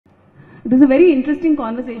It was a very interesting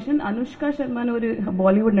conversation. Anushka Sharma oru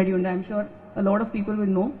Bollywood nadi undu. I'm sure a lot of people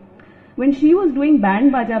will know. When she was doing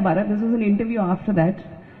Band Baja Bharat, this was an interview after that,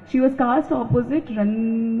 she was cast opposite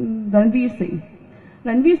Ranveer Singh.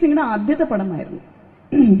 Ranveer Singh na ആദ്യത്തെ പടമായിരുന്നു.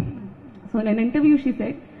 So in an interview she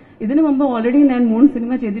said, ഇതിനു മുമ്പ് already ഞാൻ 3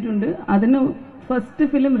 cinema ചെയ്തിട്ടുണ്ട്. അതിന് first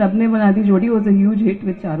film Rabne ബനാതി ജോഡി was A huge hit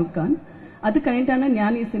with Shahrukh Khan. അത് കഴിഞ്ഞിട്ടാണ്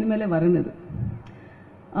ഞാൻ ഈ സിനിമയിൽ വരുന്നത്.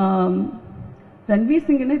 Ranveer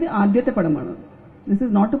Singh ഇത് ആദ്യത്തെ പടമാണ്. This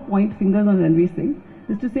is not to point fingers on Ranveer Singh.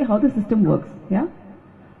 This is to say how the system works. Yeah?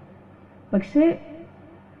 പക്ഷേ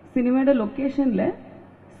സിനിമയുടെ ലൊക്കേഷനിൽ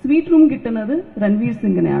സ്വീറ്റ് റൂം കിട്ടുന്നത് രൺവീർ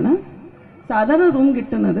സിംഗിനെയാണ്, സാധാരണ റൂം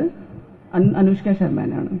കിട്ടുന്നത് Anushka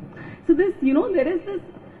ശർമ്മനാണ്. So this, there is this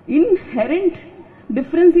inherent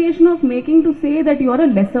differentiation of making to say that you are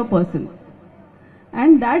a lesser person.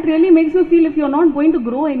 And that really makes you feel if you're not going to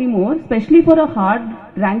grow anymore, especially for a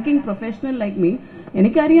hard-ranking professional like me,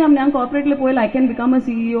 എനിക്കറിയാം ഞാൻ കോർപ്പറേറ്റിൽ പോയാൽ I can become a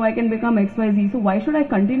CEO, I can become XYZ, so why should I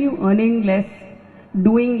continue earning less,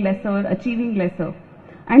 doing lesser, achieving lesser,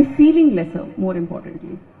 and feeling lesser, more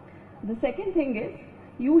importantly. The second thing is,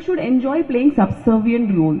 you should enjoy playing subservient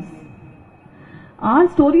roles. Our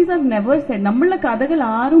stories have never said, nammala kadakal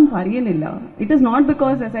aarum pariyanilla. It is not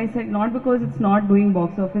because, as I said, not because it's not doing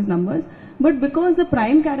box office numbers, but because the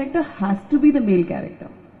prime character has to be the male character.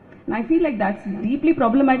 And I feel like that's deeply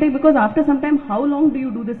problematic because after some time, how long do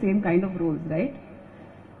you do the same kind of roles, right?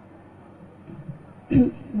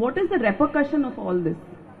 What is the repercussion of all this?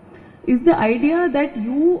 Is the idea that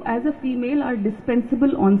you as a female are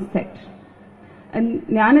dispensable on set. And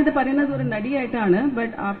ഞാനിത് പറയുന്നത് ഒരു നടിയായിട്ടാണ്,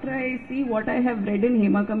 but after I see what I have red in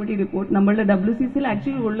Hema committee report, നമ്മളുടെ WCCയിൽ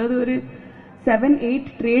actually ഉള്ളത് ഒരു 7-8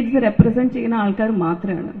 trades represent ചെയ്യുന്ന ആൾക്കാർ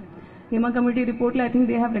മാത്രമാണ്. Hema committee റിപ്പോർട്ടിൽ I think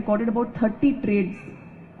they have recorded about 30 trades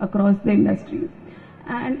across the industry.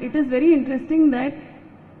 And it is very interesting that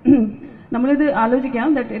നമ്മളിത്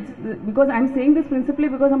ആലോചിക്കാം that it's because I M saying this principally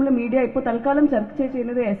because നമ്മൾ മീഡിയ ഇപ്പോൾ തൽക്കാലം ചർച്ച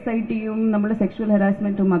ചെയ്യുന്നത് SITയും നമ്മുടെ സെക്ഷൽ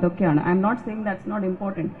ഹരാസ്മെന്റും അതൊക്കെയാണ്. I am not saying that's not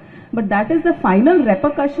important, but that is the final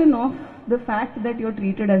repercussion of the fact that you're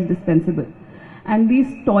treated as dispensable. And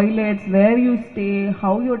these toilets, where you stay,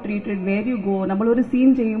 how you're treated, where you go, നമ്മൾ ഒരു scene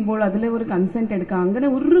ചെയ്യുമ്പോൾ അതിലെ ഒരു consent എടുക്കാം, അങ്ങനെ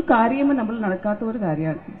ഒരു കാര്യവും നമ്മൾ നടക്കാത്ത ഒരു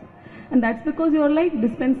കാര്യമാണ്. And that's because you're like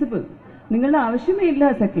dispensable. നിങ്ങളുടെ ആവശ്യമേ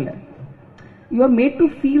ഇല്ല സെറ്റിൽ. You are made to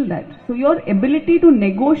feel that. So your ability to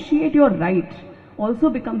negotiate your right also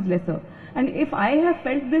becomes lesser. And if I have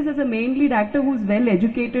felt this as a main lead actor who's well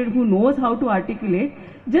educated, who knows how to articulate,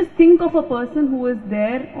 just think of a person who is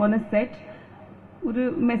there on a set. ഒരു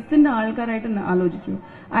മെസ്സിന്റെ ആൾക്കാരായിട്ട് ആലോചിച്ചു.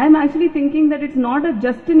 I am actually thinking that it's not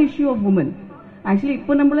just an issue of women. Actually,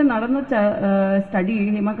 ഇപ്പോൾ നമ്മൾ നടന്ന study,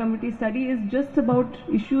 Hema committee study is just about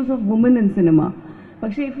issues of women in cinema.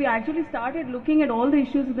 പക്ഷേ if we actually started looking at all the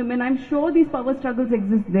issues of the men, I'm sure these power struggles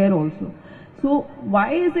exist there also. So why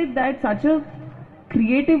is it that such a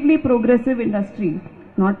creatively progressive industry,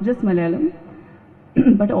 not just Malayalam,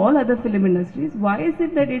 but all other film industries, why is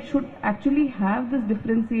it that it should actually have this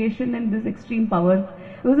differentiation and this extreme power?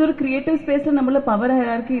 Because ഒരു creative space ൽ നമ്മൾ power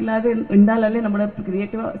hierarchy ഇല്ലാതെ ഉണ്ടാലല്ലേ നമ്മുടെ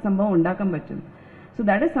creative സംഭവം ഉണ്ടാക്കാൻ പറ്റും. So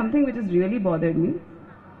that is something which has really bothered me.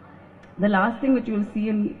 The last thing which you will see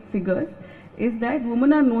in figures is that women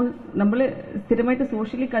are known, നമ്മൾ സ്ഥിരമായിട്ട്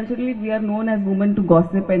socially, culturally we are known as women to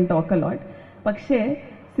gossip and talk a lot. പക്ഷേ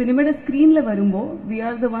സിനിമയുടെ സ്ക്രീനിൽ വരുമ്പോൾ we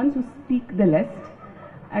are the ones who speak the less.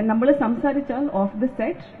 And നമ്മൾ സംസാരിച്ചാൽ off the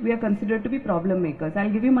set we are considered to be problem makers.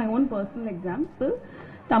 I'll give you my own personal example.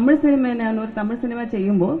 Tamil സിനിമയാണ്, ഒരു Tamil cinema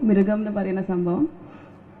ചെയ്യുമ്പോൾ മിരുഗം എന്ന് പറയുന്ന സംഭവം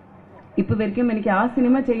ഇപ്പോൾ വരിക്കും എനിക്ക് ആ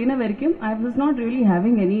സിനിമ ചെയ്യുന്ന വരിക്കും I was not really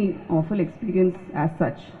having any awful experience as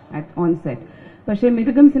such on set. പക്ഷേ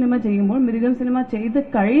മിരുഗം സിനിമ ചെയ്യുമ്പോൾ മിരുഗം സിനിമ ചെയ്ത്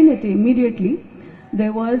കഴിഞ്ഞിട്ട് immediately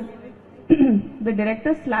there was the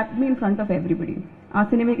director slapped me in front of everybody. ആ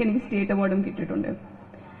സിനിമയ്ക്ക് എനിക്ക് സ്റ്റേറ്റ് അവാർഡും കിട്ടിയിട്ടുണ്ട്.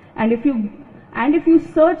 And if you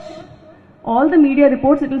search all the media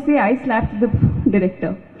reports, it will say I slapped the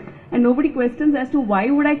director. And nobody questions as to why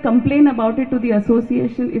would I complain about it to the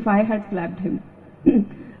association if I had slapped him.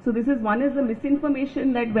 So this is one is the misinformation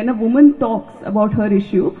that when a woman talks about her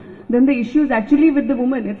issue, then the issue is actually with the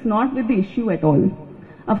woman. It's not with the issue at all.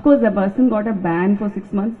 Of course, the person got a ban for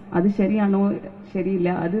 6 months. Adu shariyano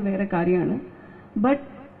shariyilla adu vera karyana. But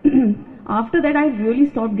after that, I really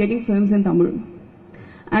stopped getting films in Tamil.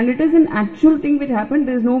 And it is an actual thing which happened.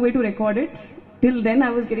 There is no way to record it. Till then,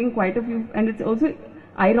 I was getting quite a few. And it's also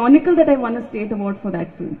ironical that I won a state award for that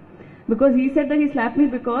film. Because he said that he slapped me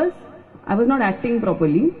because I was not acting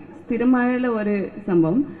properly. സ്ഥിരമായുള്ള ഒരു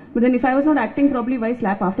സംഭവം. But then if I was not acting properly, why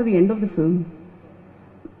slap after the end of the film?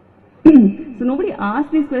 So nobody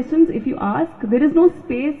asked these questions. If you ask, there is no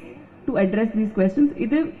space to address these questions.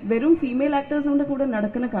 ഇത് വെറും female actors കൊണ്ട് കൂടെ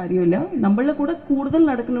നടക്കുന്ന കാര്യമില്ല, നമ്മളുടെ കൂടെ കൂടുതൽ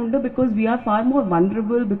നടക്കുന്നുണ്ട് because we are far more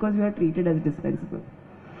vulnerable because we are treated as dispensable.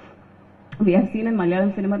 We have seen in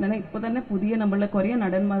Malayalam cinema തന്നെ ഇപ്പോൾ തന്നെ പുതിയ നമ്മളുടെ കുറേ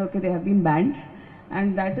നടന്മാരൊക്കെ they have been banned, and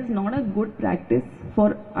that is not a good practice for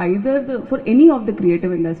for any of the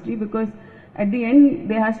creative industry, because at the end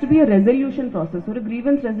there has to be a resolution process, or a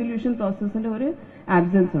grievance resolution process and or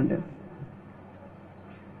absence under.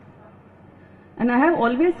 And I have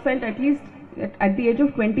always felt, at least at the age of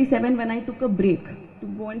 27 when I took a break to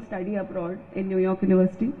go and study abroad in New York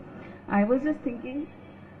University, I was just thinking,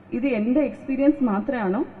 is this my experience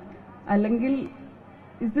maatrayano allengil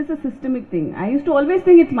is this a systemic thing? I used to always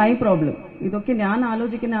think it's my problem. Idokke njan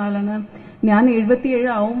aalochikkunna aalana, njan 77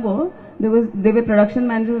 aavumbo there were production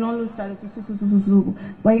managers and all who started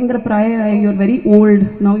bhayangara praya, you're very old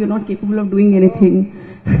now, you're not capable of doing anything.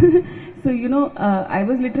 So I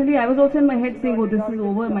was also in my head saying, oh, this is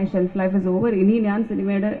over, my shelf life is over. Ini njan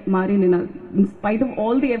cinema mari nina, in spite of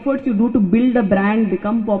all the efforts you do to build a brand,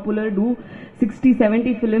 become popular, do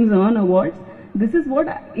 60-70 films, earn awards, this is what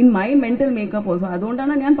in my mental makeup also.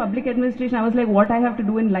 Adondana njan public administration, I was like, what I have to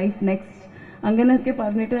do in life next. Anganakke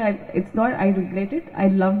parnite, it's not, I regret it. I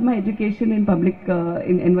loved my education in public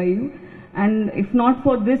in NYU, and if not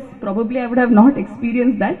for this, probably I would have not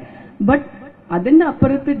experienced that. But adinda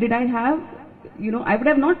apparathu, did I have, I would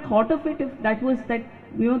have not thought of it if that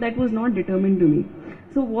was not determined to me.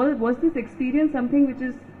 So was this experience something which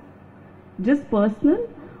is just personal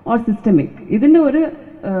or systemic? Idinte oru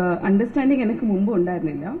understanding enakku mumbu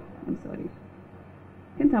undarnilla. I'm sorry,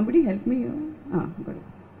 can somebody help me here? Got it.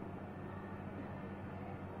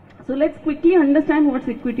 So let's quickly understand what's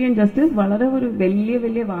equity and justice. Valare oru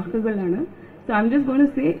velliya vakukalana. So I'm just going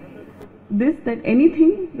to say this, that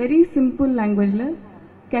anything, very simple language,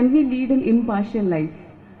 can we lead an impartial life?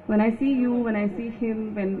 When I see you, when I see him,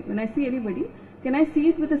 when I see anybody, can I see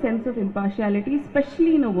it with a sense of impartiality,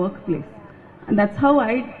 especially in a workplace? And that's how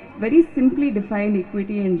I very simply define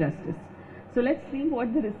equity and justice. So let's see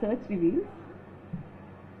what the research reveals.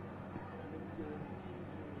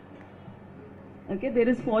 Okay, there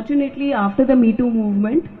is, fortunately, after the Me Too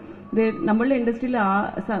movement, നമ്മളുടെ ഇൻഡസ്ട്രിയിൽ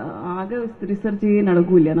ആകെ research ചെയ്യാൻ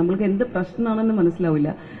നടക്കില്ല, നമ്മൾക്ക് എന്ത് പ്രശ്നമാണെന്ന് മനസ്സിലാവില്ല.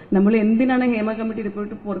 നമ്മൾ എന്തിനാണ് ഹേമ കമ്മിറ്റി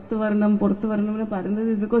റിപ്പോർട്ട് പുറത്തു വരണം എന്ന്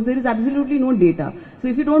പറയുന്നത്, because there is absolutely no data. So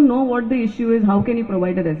if you don't know what the issue is, how can you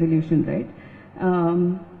provide A resolution, right?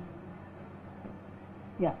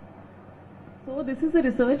 So this is a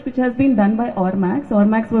research which has been done by Ormax.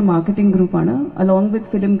 Ormax were marketing group ആണ്, along with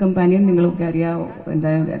Film Companion, നിങ്ങളൊക്കെ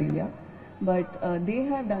എന്തായാലും അറിയില്ല. But they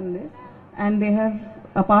have done this, and they have,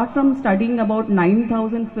 apart from studying about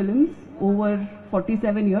 9,000 films over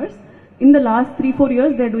 47 years, in the last 3-4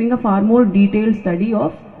 years they are doing a far more detailed study of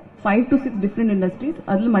 5 to 6 different industries.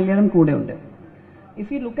 Adil Malayalam kude undu. If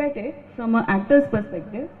you look at it from an actor's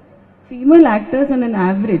perspective, female actors on an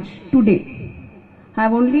average today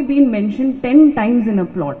have only been mentioned 10 times in a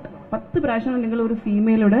plot. 10 പ്രാവശ്യം നിങ്ങൾ ഒരു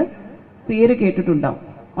ഫീമെയിലുടെ പേര് കേട്ടിട്ടുണ്ടാവും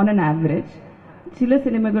on an average. Chila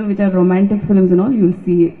cinemagal which are romantic films and all, you'll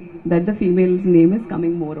see that the female's name is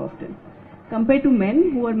coming more often, compared to men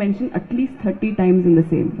who are mentioned at least 30 times in the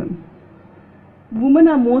same film. Women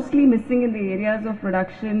are mostly missing in the areas of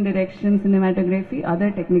production, direction, cinematography, other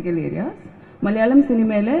technical areas. Malayalam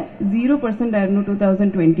cinema 0% ആയിരുന്നു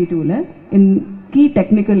 2022 in key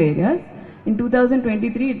technical areas. In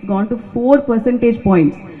 2023 it's gone to 4 percentage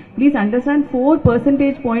points. Please understand, 4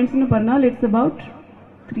 percentage points in Parnal, it's about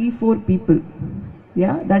 3-4 people.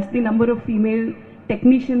 Yeah, that's the number of female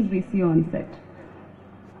technicians we see on set.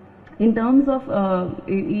 In terms of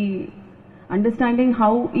understanding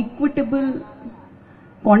how equitable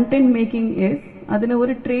content making is, adina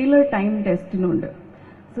oru trailer time test nundu.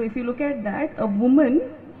 So if you look at that, a woman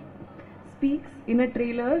speaks in a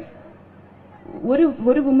trailer, one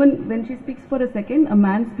woman, when she speaks for a second, a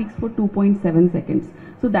man speaks for 2.7 seconds.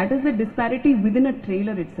 So that is the disparity within a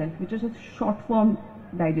trailer itself, which is a short form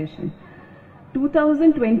digestion.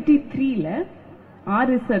 2023 our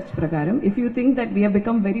research prakaram, if you think that we have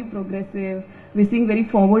become very progressive, we're seeing very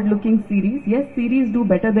forward looking series, yes, series do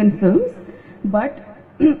better than films, but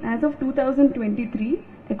as of 2023,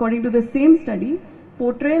 according to the same study,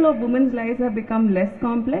 portrayal of women's lives have become less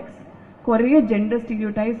complex. Korea gender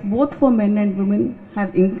stereotypes both for men and women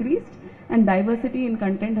have increased, and diversity in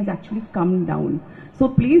content has actually come down. So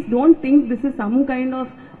please don't think this is some kind of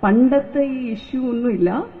pandatha issue onnu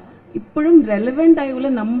illa, ippozhum relevant ayulla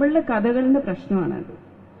nammude kadhakalinte prashnaanu adu.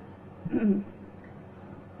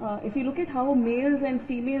 If you look at how males and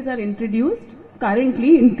females are introduced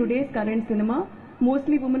currently in today's current cinema,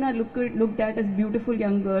 mostly women are looked at as beautiful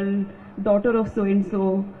young girl, daughter of so and so,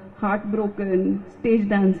 heartbroken, stage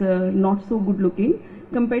dancer, not so good looking,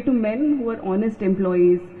 compared to men who are honest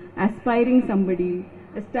employees, aspiring somebody,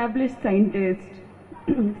 established scientist,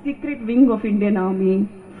 secret wing of Indian Army,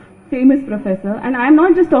 famous professor. And I'm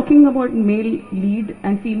not just talking about male lead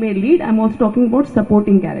and female lead, I'm also talking about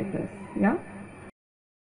supporting characters. Yeah.